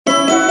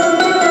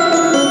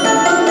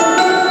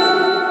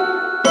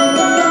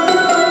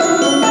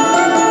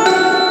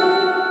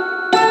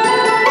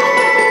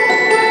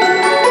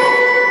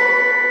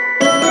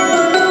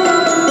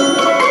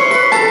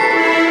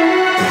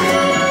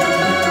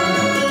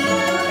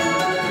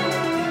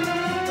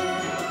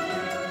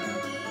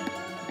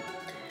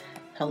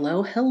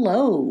Hello,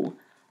 hello.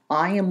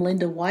 I am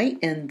Linda White,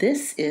 and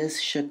this is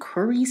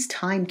Shakuri's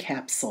Time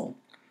Capsule,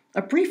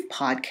 a brief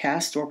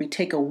podcast where we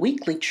take a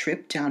weekly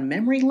trip down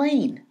memory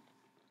lane.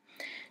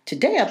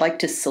 Today, I'd like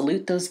to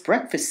salute those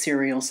breakfast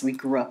cereals we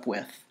grew up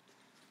with.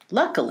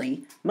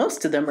 Luckily,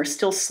 most of them are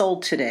still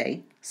sold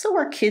today, so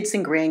our kids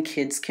and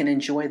grandkids can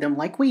enjoy them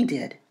like we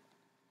did.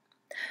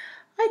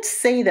 I'd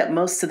say that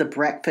most of the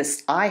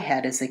breakfasts I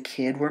had as a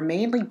kid were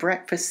mainly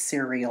breakfast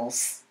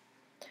cereals.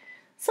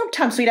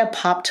 Sometimes we'd have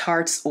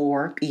Pop-Tarts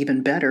or,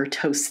 even better,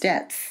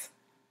 Toastettes.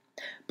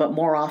 But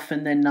more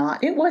often than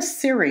not, it was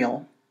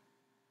cereal.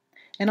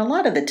 And a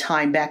lot of the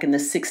time back in the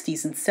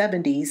 60s and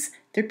 70s,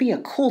 there'd be a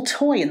cool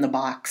toy in the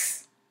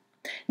box.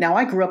 Now,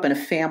 I grew up in a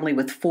family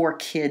with 4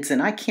 kids,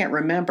 and I can't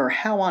remember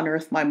how on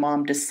earth my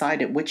mom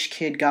decided which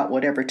kid got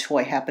whatever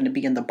toy happened to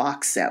be in the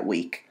box that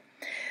week.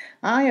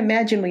 I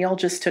imagine we all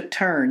just took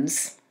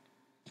turns.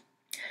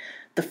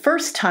 The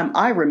first time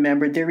I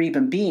remembered there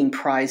even being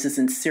prizes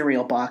in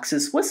cereal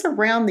boxes was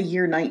around the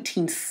year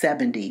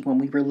 1970 when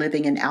we were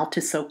living in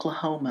Altus,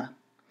 Oklahoma.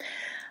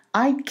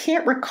 I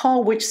can't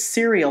recall which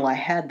cereal I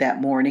had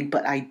that morning,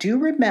 but I do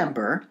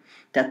remember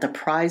that the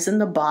prize in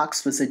the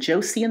box was a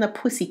Josie and the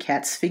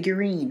Pussycats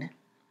figurine.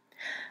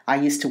 I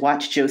used to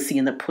watch Josie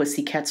and the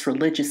Pussycats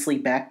religiously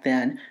back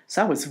then,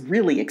 so I was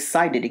really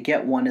excited to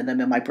get one of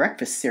them in my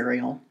breakfast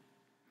cereal.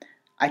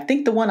 I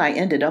think the one I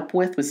ended up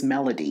with was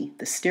Melody,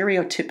 the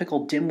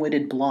stereotypical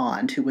dim-witted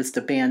blonde who was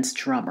the band's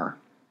drummer.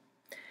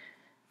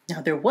 Now,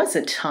 there was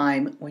a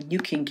time when you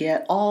can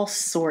get all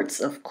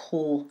sorts of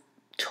cool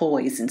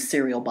toys in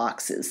cereal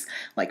boxes,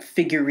 like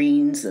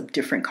figurines of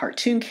different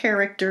cartoon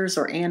characters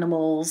or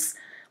animals,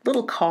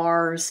 little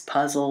cars,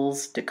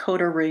 puzzles,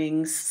 decoder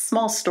rings,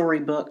 small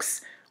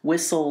storybooks,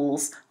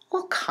 whistles,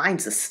 all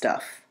kinds of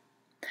stuff.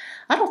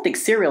 I don't think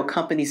cereal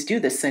companies do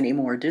this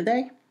anymore, do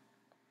they?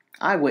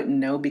 I wouldn't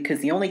know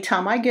because the only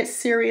time I get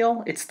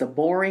cereal, it's the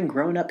boring,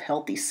 grown-up,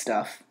 healthy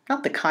stuff.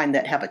 Not the kind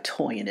that have a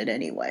toy in it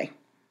anyway.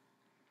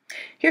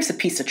 Here's a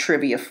piece of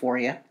trivia for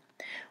you.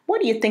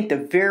 What do you think the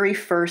very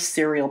first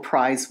cereal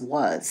prize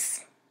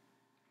was?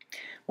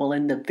 Well,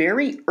 in the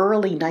very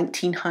early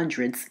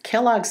 1900s,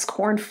 Kellogg's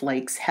Corn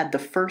Flakes had the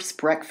first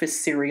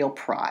breakfast cereal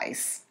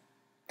prize.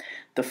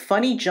 The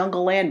Funny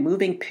Jungleland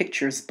Moving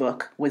Pictures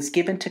book was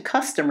given to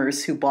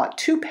customers who bought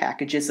 2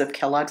 packages of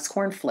Kellogg's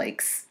Corn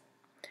Flakes.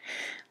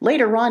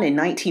 Later on in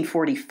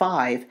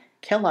 1945,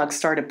 Kellogg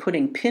started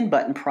putting pin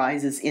button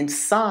prizes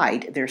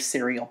inside their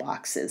cereal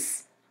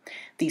boxes.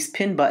 These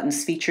pin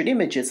buttons featured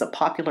images of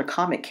popular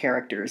comic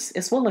characters,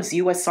 as well as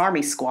U.S.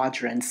 Army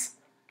squadrons.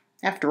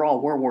 After all,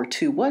 World War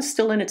II was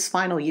still in its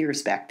final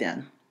years back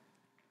then.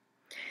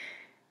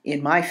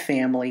 In my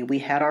family, we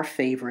had our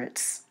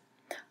favorites.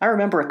 I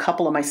remember a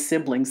couple of my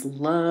siblings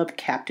loved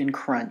Captain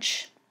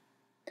Crunch.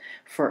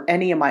 For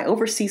any of my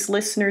overseas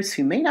listeners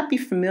who may not be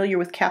familiar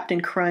with Captain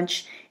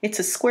Crunch, it's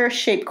a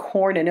square-shaped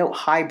corn and oat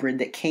hybrid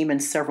that came in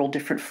several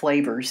different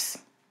flavors.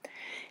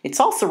 It's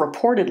also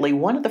reportedly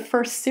one of the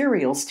first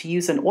cereals to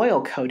use an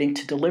oil coating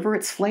to deliver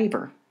its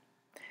flavor.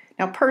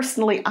 Now,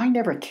 personally, I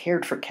never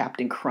cared for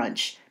Captain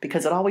Crunch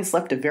because it always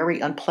left a very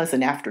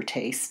unpleasant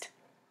aftertaste.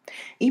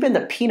 Even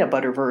the peanut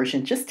butter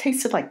version just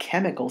tasted like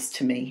chemicals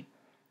to me,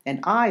 and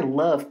I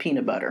love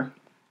peanut butter.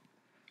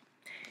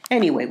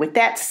 Anyway, with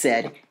that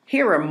said,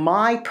 here are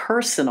my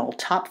personal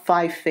top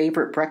 5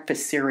 favorite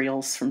breakfast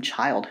cereals from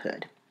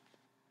childhood.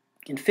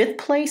 In 5th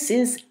place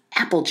is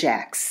Apple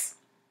Jacks.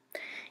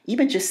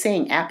 Even just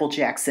saying Apple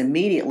Jacks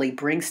immediately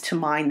brings to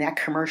mind that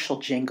commercial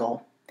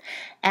jingle.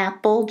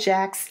 Apple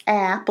Jacks,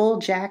 apple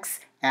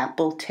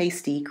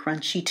tasty,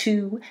 crunchy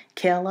too,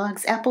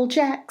 Kellogg's Apple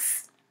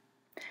Jacks.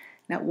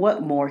 Now,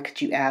 what more could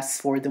you ask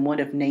for than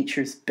one of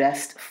nature's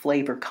best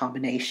flavor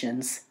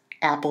combinations,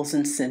 apples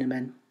and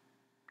cinnamon?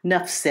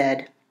 Enough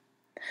said.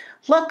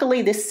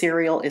 Luckily, this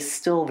cereal is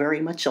still very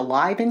much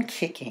alive and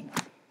kicking.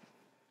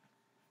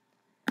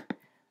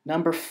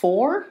 Number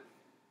 4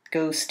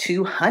 goes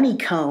to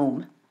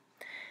Honeycomb.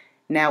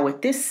 Now,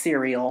 with this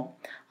cereal,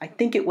 I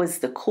think it was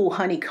the cool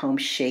honeycomb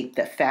shape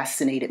that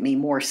fascinated me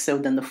more so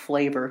than the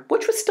flavor,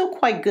 which was still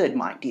quite good,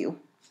 mind you.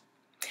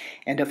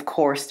 And of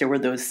course, there were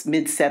those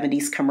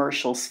mid-70s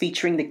commercials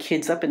featuring the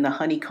kids up in the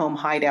honeycomb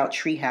hideout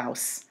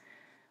treehouse.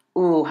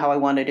 Ooh, how I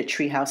wanted a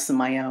treehouse of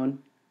my own.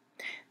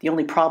 The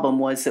only problem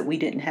was that we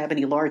didn't have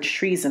any large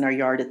trees in our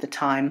yard at the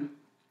time.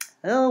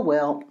 Oh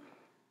well.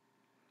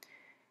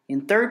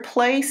 In 3rd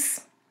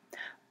place,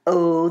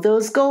 oh,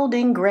 those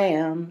Golden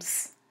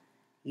Grams.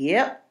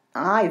 Yep,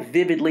 I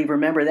vividly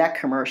remember that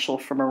commercial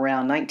from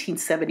around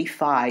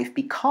 1975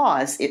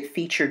 because it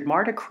featured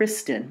Marta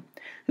Kristen,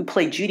 who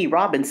played Judy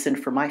Robinson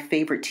for my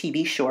favorite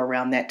TV show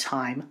around that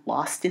time,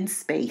 Lost in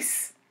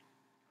Space.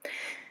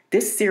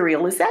 This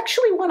cereal is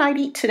actually one I'd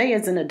eat today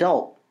as an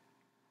adult.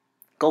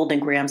 Golden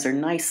Grams are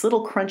nice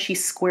little crunchy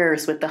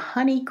squares with the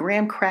honey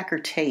graham cracker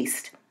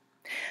taste.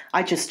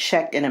 I just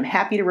checked and I'm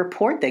happy to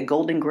report that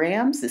Golden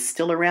Grams is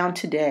still around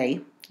today.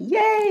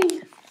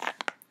 Yay!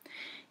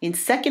 In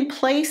 2nd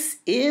place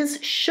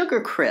is Sugar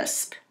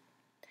Crisp.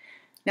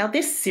 Now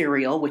this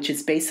cereal, which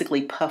is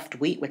basically puffed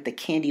wheat with the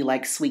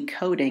candy-like sweet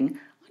coating,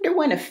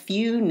 underwent a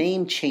few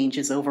name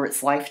changes over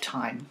its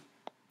lifetime.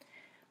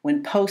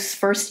 When Post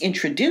first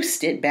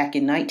introduced it back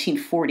in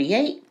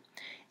 1948,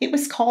 it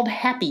was called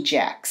Happy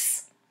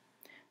Jacks.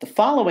 The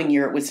following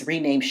year it was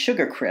renamed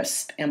Sugar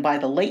Crisp, and by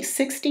the late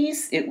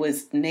 60s it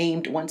was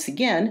named once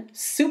again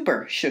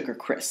Super Sugar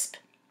Crisp.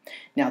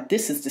 Now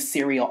this is the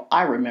cereal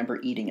I remember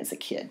eating as a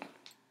kid.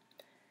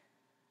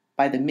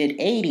 By the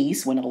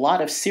mid-80s, when a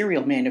lot of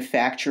cereal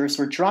manufacturers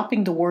were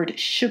dropping the word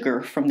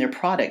sugar from their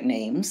product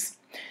names,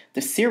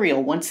 the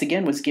cereal once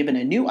again was given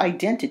a new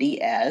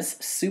identity as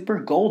Super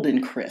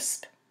Golden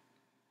Crisp.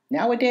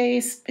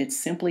 Nowadays, it's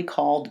simply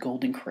called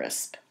Golden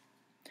Crisp.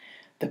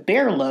 The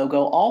bear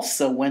logo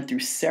also went through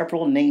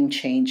several name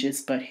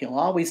changes, but he'll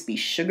always be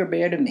Sugar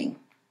Bear to me.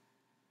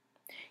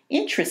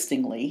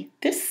 Interestingly,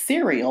 this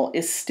cereal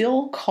is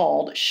still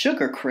called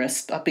Sugar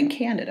Crisp up in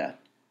Canada.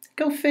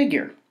 Go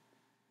figure.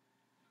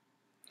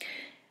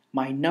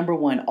 My number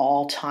one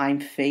all-time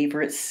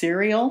favorite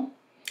cereal?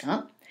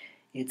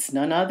 It's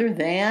none other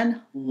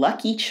than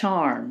Lucky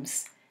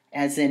Charms,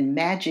 as in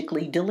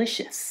magically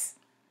delicious.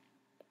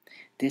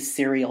 This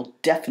cereal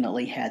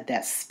definitely had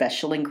that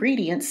special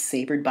ingredient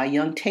savored by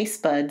young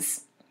taste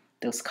buds,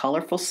 those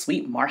colorful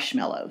sweet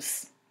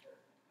marshmallows.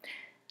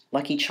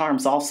 Lucky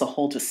Charms also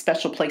holds a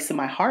special place in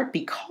my heart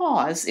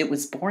because it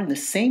was born the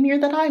same year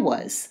that I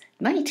was,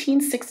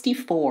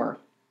 1964.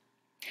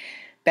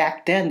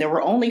 Back then, there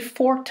were only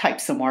 4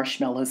 types of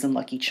marshmallows in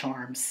Lucky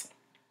Charms: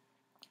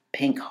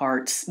 pink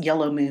hearts,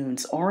 yellow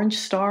moons, orange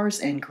stars,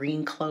 and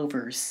green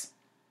clovers.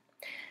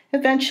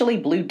 Eventually,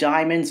 blue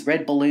diamonds,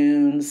 red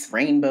balloons,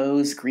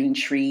 rainbows, green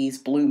trees,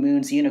 blue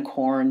moons,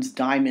 unicorns,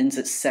 diamonds,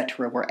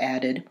 etc. were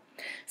added.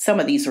 Some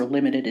of these are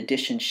limited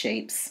edition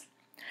shapes.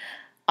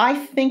 I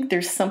think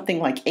there's something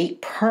like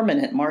 8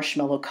 permanent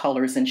marshmallow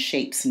colors and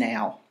shapes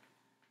now.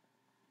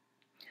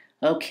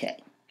 Okay.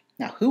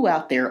 Now, who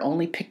out there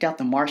only picked out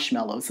the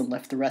marshmallows and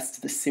left the rest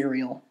of the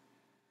cereal?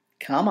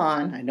 Come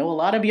on, I know a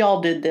lot of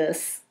y'all did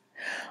this.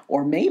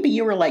 Or maybe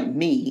you were like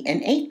me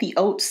and ate the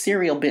oat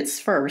cereal bits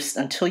first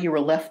until you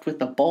were left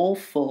with a bowl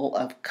full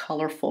of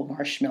colorful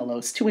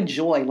marshmallows to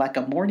enjoy like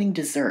a morning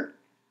dessert.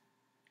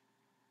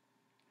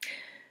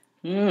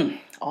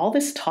 All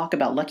this talk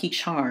about Lucky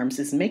Charms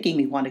is making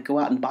me want to go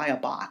out and buy a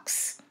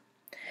box.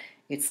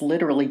 It's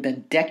literally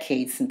been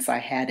decades since I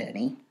had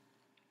any.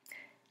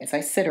 As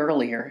I said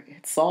earlier,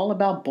 it's all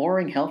about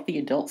boring, healthy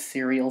adult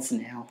cereals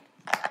now.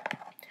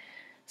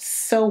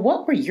 So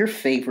what were your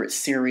favorite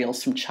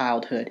cereals from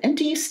childhood, and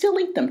do you still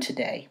eat them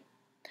today?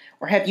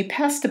 Or have you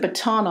passed the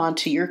baton on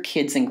to your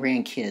kids and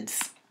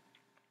grandkids?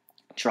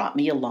 Drop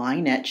me a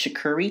line at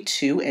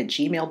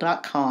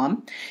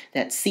shakkuri2@gmail.com.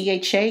 That's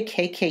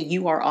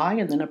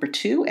CHAKKURI and the number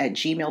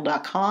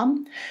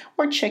 2@gmail.com.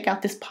 Or check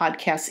out this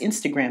podcast's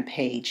Instagram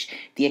page.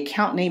 The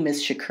account name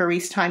is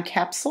Shakkuri's Time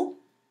Capsule,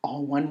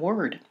 all one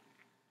word.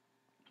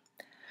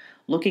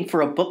 Looking for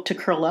a book to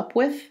curl up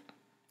with?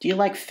 Do you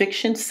like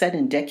fiction set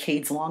in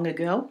decades long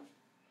ago?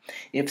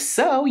 If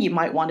so, you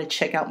might want to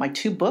check out my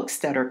 2 books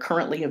that are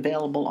currently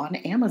available on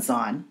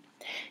Amazon.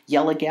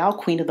 Yellow Gal,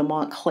 Queen of the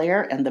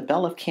Montclair, and The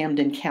Belle of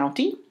Camden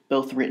County,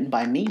 both written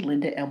by me,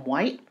 Linda M.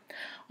 White,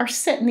 are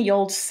set in the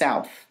Old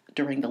South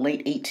during the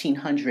late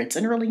 1800s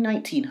and early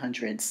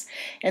 1900s,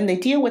 and they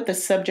deal with the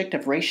subject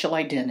of racial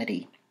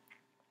identity.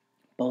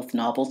 Both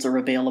novels are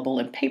available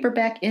in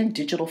paperback and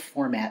digital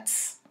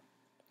formats.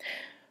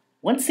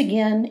 Once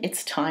again,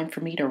 it's time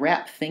for me to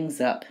wrap things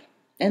up,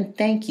 and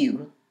thank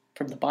you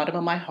from the bottom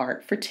of my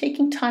heart for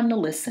taking time to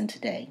listen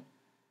today.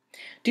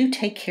 Do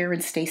take care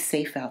and stay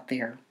safe out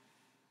there.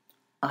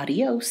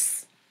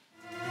 Adios.